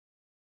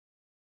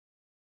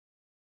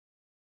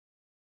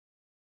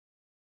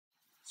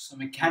So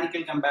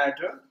mechanical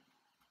comparator,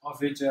 of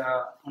which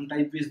one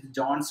type is the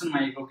Johansson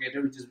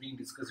Mikrokator, which is being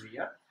discussed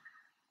here.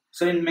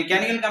 So in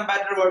mechanical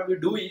comparator, what we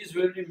do is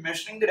we will be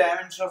measuring the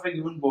dimension of a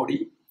given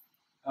body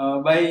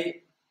by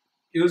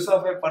use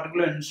of a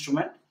particular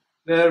instrument,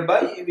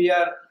 whereby we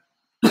are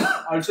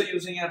also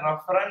using a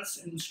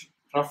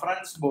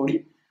reference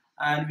body,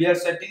 and we are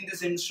setting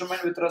this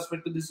instrument with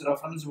respect to this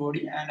reference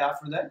body, and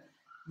after that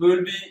we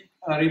will be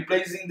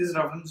replacing this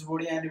reference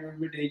body, and we will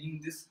be taking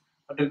this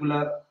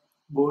particular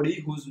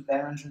body whose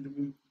dimension to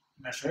be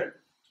measured,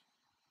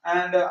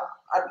 and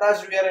at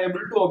last we are able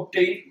to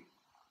obtain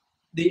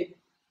the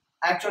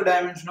actual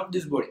dimension of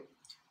this body.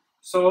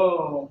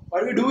 So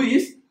what we do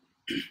is,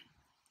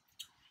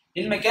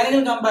 in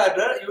mechanical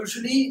comparator,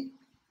 usually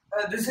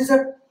this is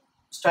a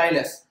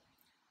stylus,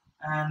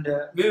 and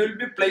we will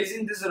be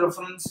placing this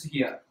reference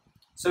here.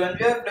 So when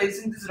we are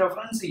placing this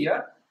reference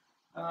here,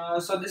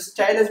 so this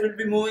stylus will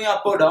be moving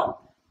up or down.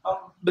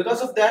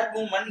 Because of that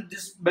movement,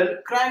 this bell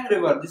crank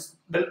lever,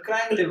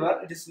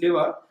 it is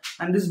lever,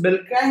 and this bell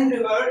crank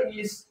lever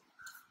is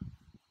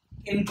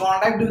in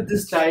contact with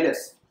this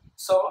stylus.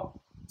 So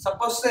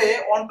suppose say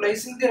on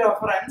placing the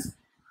reference,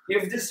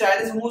 if this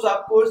stylus moves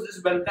upwards, this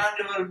bell crank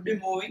lever will be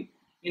moving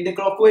in the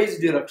clockwise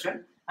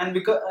direction, and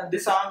because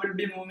this arm will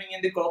be moving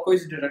in the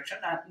clockwise direction,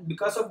 and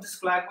because of this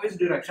clockwise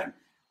direction,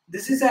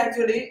 this is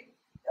actually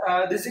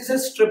this is a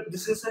strip,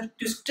 this is a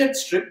twisted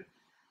strip,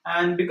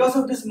 and because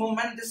of this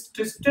movement, this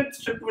twisted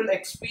strip will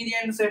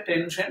experience a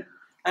tension,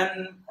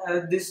 and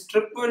this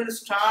strip will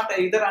start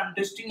either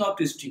untwisting or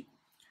twisting.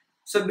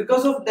 So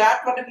because of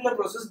that particular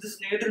process, this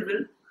needle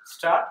will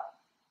start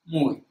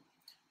moving.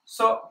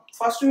 So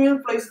first we will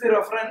place the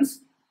reference,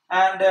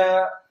 and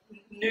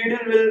needle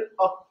will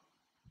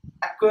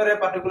acquire a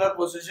particular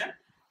position,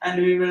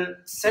 and we will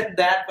set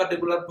that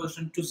particular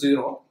position to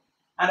 0,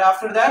 and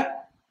after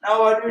that, now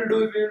what we will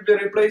do, we will be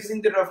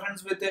replacing the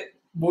reference with a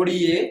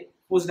body A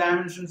whose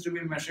dimensions to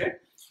be measured.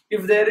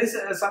 If there is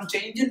some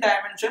change in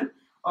dimension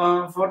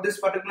for this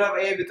particular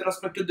A with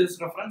respect to this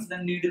reference,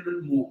 then needle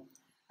will move,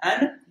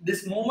 and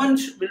this movement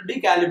will be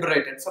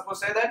calibrated.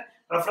 Suppose say that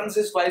reference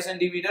is 5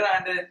 cm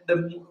and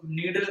the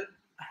needle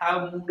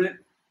have moved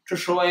to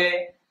show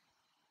a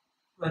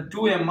 2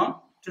 mm,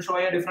 to show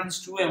a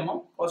difference 2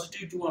 mm,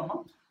 positive 2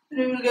 mm, then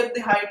we will get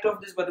the height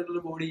of this particular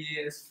body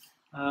is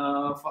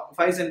 5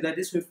 cm, that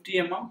is 50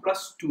 mm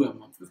plus 2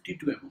 mm,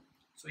 52 mm.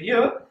 So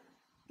here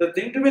the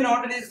thing to be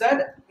noted is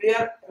that we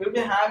will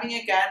be having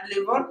a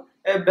cantilever,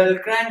 a bell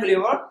crank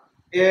lever,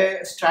 a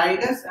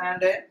stylus,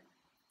 and a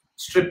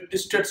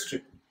twisted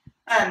strip.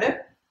 And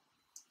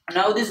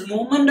now this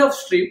movement of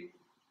strip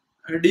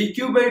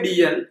dq by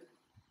dl,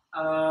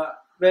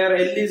 where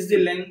L is the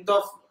length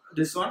of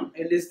this one,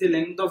 L is the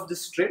length of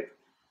this strip,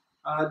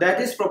 that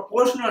is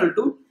proportional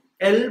to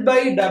L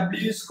by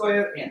W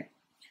square N.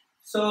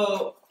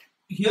 So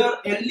here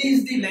L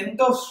is the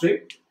length of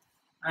strip,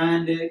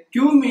 and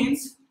Q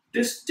means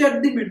twist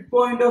at the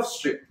midpoint of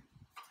strip.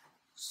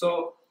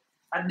 So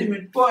at the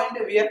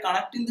midpoint, we are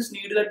connecting this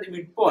needle at the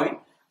midpoint.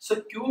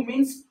 So Q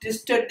means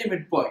twist at the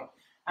midpoint,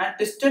 and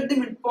twist at the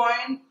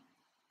midpoint,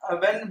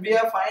 when we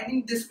are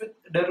finding this with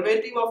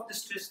derivative of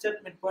this twist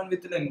at midpoint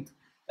with length,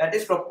 that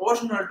is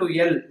proportional to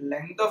L,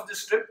 length of the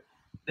strip,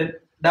 then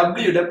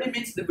W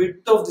means the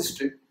width of the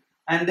strip,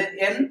 and then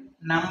N,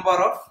 number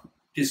of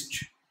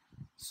twists.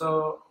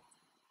 So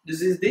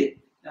this is the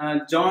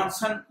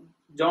Johansson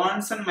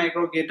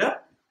Mikrokator,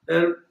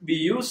 where we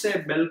use a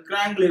bell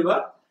crank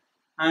lever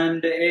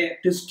and a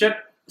twisted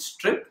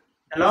strip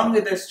along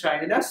with a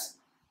stylus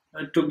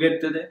to get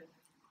to the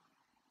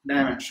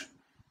dimension.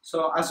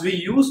 So as we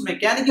use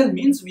mechanical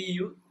means,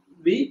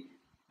 we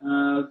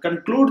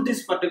conclude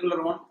this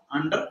particular one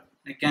under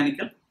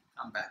mechanical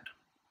comparator.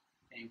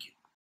 Thank you.